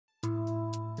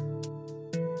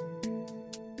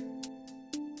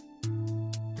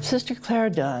Sister Clare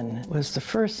Dunn was the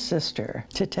first sister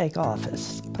to take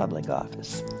office, public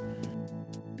office.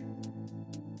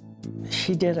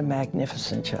 She did a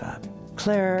magnificent job.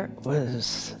 Clare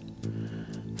was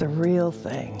the real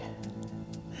thing,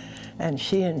 and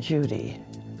she and Judy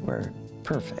were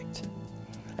perfect,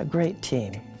 a great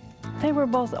team. They were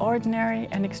both ordinary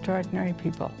and extraordinary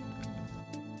people.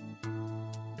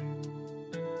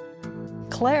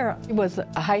 Clare was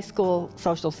a high school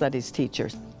social studies teacher.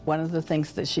 One of the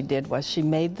things that she did was she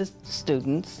made the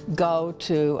students go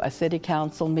to a city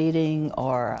council meeting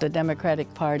or the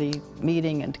Democratic Party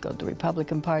meeting and to go to the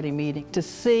Republican Party meeting to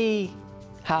see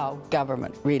how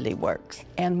government really works.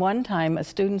 And one time a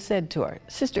student said to her,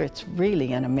 "Sister, it's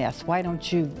really in a mess. Why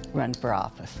don't you run for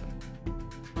office?"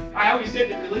 I always said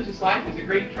that religious life is a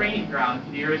great training ground for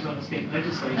the Arizona State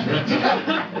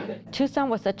Legislature. Tucson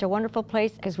was such a wonderful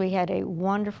place because we had a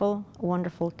wonderful,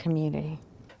 wonderful community.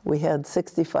 We had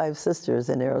 65 sisters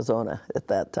in Arizona at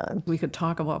that time. We could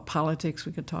talk about politics,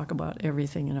 we could talk about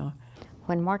everything, you know.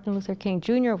 When Martin Luther King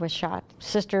Jr. was shot,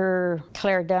 Sister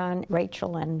Clare Dunn,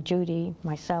 Rachel and Judy,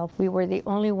 myself, we were the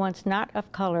only ones not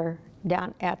of color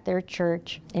down at their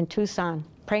church in Tucson,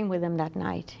 praying with them that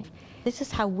night. This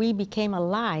is how we became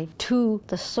alive to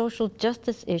the social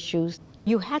justice issues.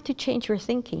 You had to change your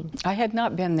thinking. I had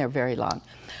not been there very long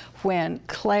when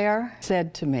Clare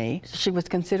said to me she was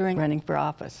considering running for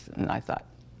office. And I thought,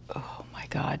 oh my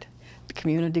God, the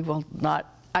community will not,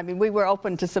 I mean, we were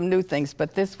open to some new things,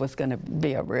 but this was going to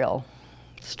be a real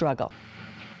struggle.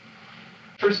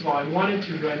 First of all, I wanted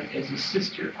to run as a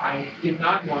sister. I did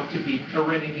not want to be a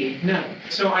renegade nun.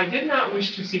 So I did not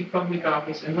wish to seek public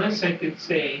office unless I could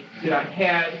say that I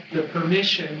had the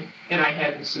permission and I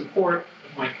had the support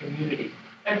of my community.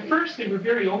 At first, they were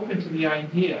very open to the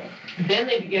idea. Then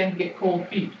they began to get cold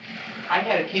feet. I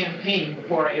had a campaign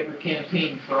before I ever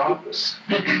campaigned for office.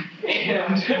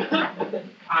 And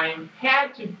I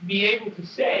had to be able to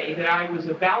say that I was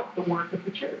about the work of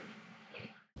the church.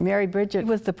 Mary Bridget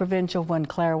was the provincial when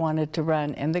Clare wanted to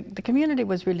run, and the community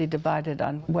was really divided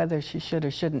on whether she should or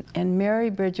shouldn't. And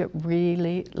Mary Bridget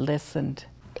really listened.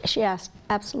 She asked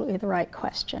absolutely the right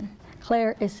question.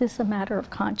 "Clare, is this a matter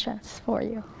of conscience for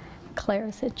you?"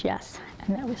 Clare said yes,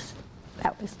 and that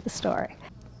was the story.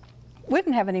 We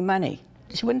didn't have any money.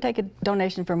 She wouldn't take a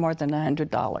donation for more than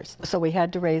 $100, so we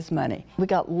had to raise money. We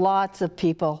got lots of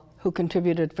people who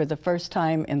contributed for the first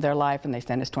time in their life, and they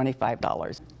sent us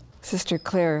 $25. Sister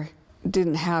Clare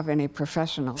didn't have any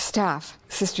professional staff.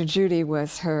 Sister Judy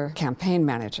was her campaign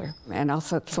manager and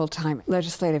also full-time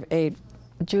legislative aide.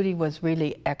 Judy was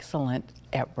really excellent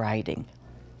at writing.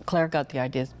 Clare got the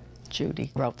ideas,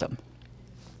 Judy wrote them.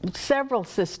 Several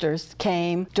sisters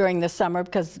came during the summer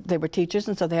because they were teachers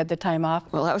and so they had the time off.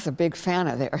 Well, I was a big fan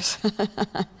of theirs.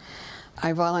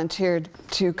 I volunteered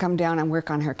to come down and work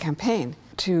on her campaign,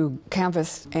 to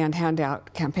canvass and hand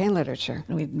out campaign literature.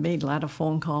 We made a lot of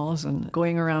phone calls and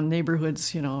going around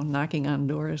neighborhoods, you know, knocking on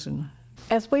doors. And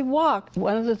as we walked,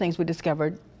 one of the things we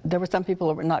discovered, there were some people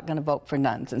who were not going to vote for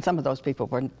nuns, and some of those people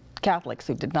were Catholics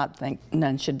who did not think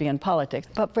nuns should be in politics.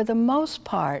 But for the most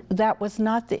part, that was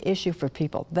not the issue for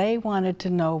people. They wanted to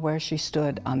know where she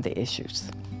stood on the issues.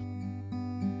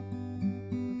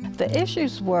 The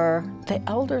issues were, the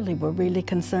elderly were really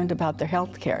concerned about their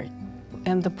health care,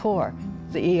 and the poor,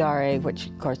 the ERA, which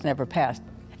of course never passed.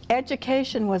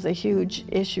 Education was a huge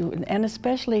issue, and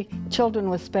especially children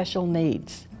with special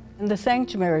needs. In the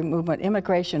sanctuary movement,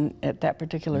 immigration at that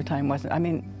particular time wasn't, I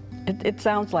mean, it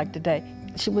sounds like today.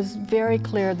 She was very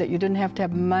clear that you didn't have to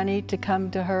have money to come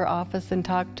to her office and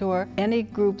talk to her. Any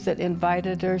groups that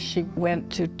invited her, she went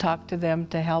to talk to them,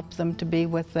 to help them, to be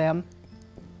with them.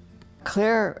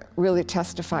 Clare really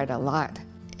testified a lot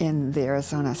in the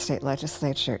Arizona State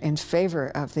Legislature in favor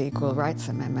of the Equal Rights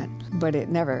Amendment, but it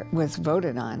never was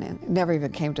voted on and never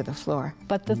even came to the floor.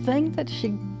 But the thing that she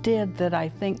did that I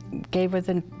think gave her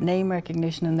the name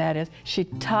recognition, and that is she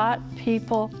taught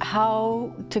people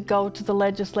how to go to the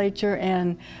legislature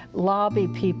and lobby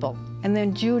people. And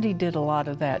then Judy did a lot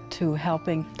of that too,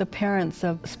 helping the parents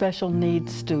of special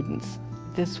needs students.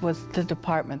 This was the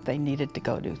department they needed to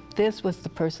go to. This was the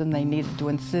person they needed to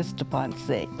insist upon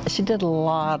seeing. She did a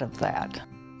lot of that.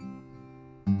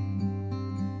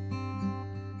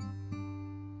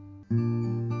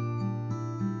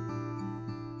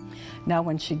 Now,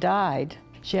 when she died,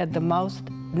 she had the most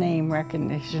name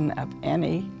recognition of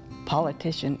any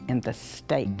politician in the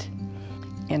state,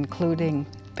 including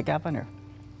the governor,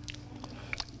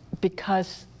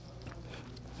 because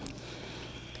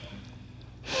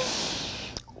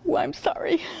I'm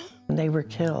sorry. They were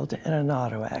killed in an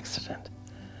auto accident.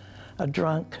 A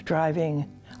drunk driving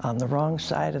on the wrong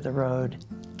side of the road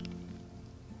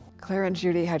Clare and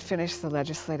Judy had finished the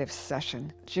legislative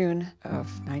session, June of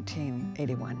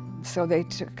 1981. So they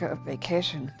took a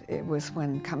vacation. It was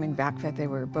when coming back that they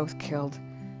were both killed.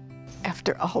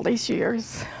 After all these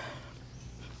years,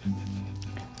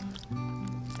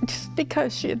 just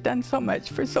because she had done so much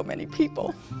for so many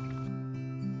people.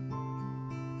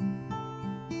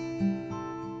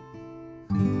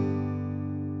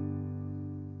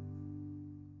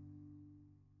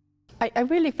 I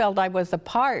really felt I was a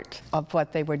part of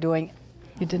what they were doing.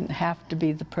 You didn't have to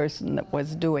be the person that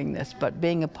was doing this, but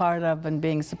being a part of and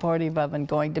being supportive of and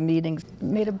going to meetings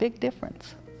made a big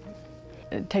difference.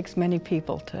 It takes many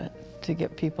people to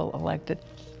get people elected.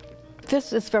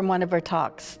 This is from one of her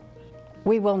talks.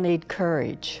 We will need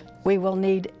courage. We will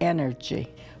need energy.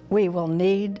 We will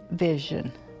need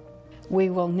vision. We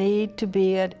will need to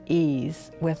be at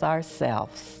ease with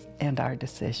ourselves and our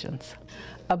decisions.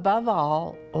 Above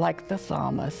all, like the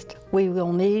psalmist, we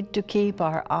will need to keep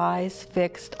our eyes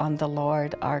fixed on the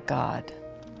Lord our God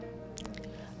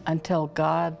until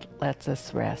God lets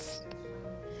us rest.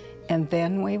 And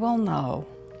then we will know,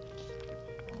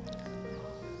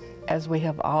 as we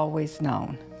have always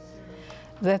known,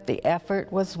 that the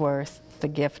effort was worth the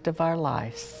gift of our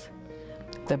lives,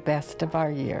 the best of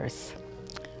our years,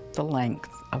 the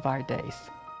length of our days.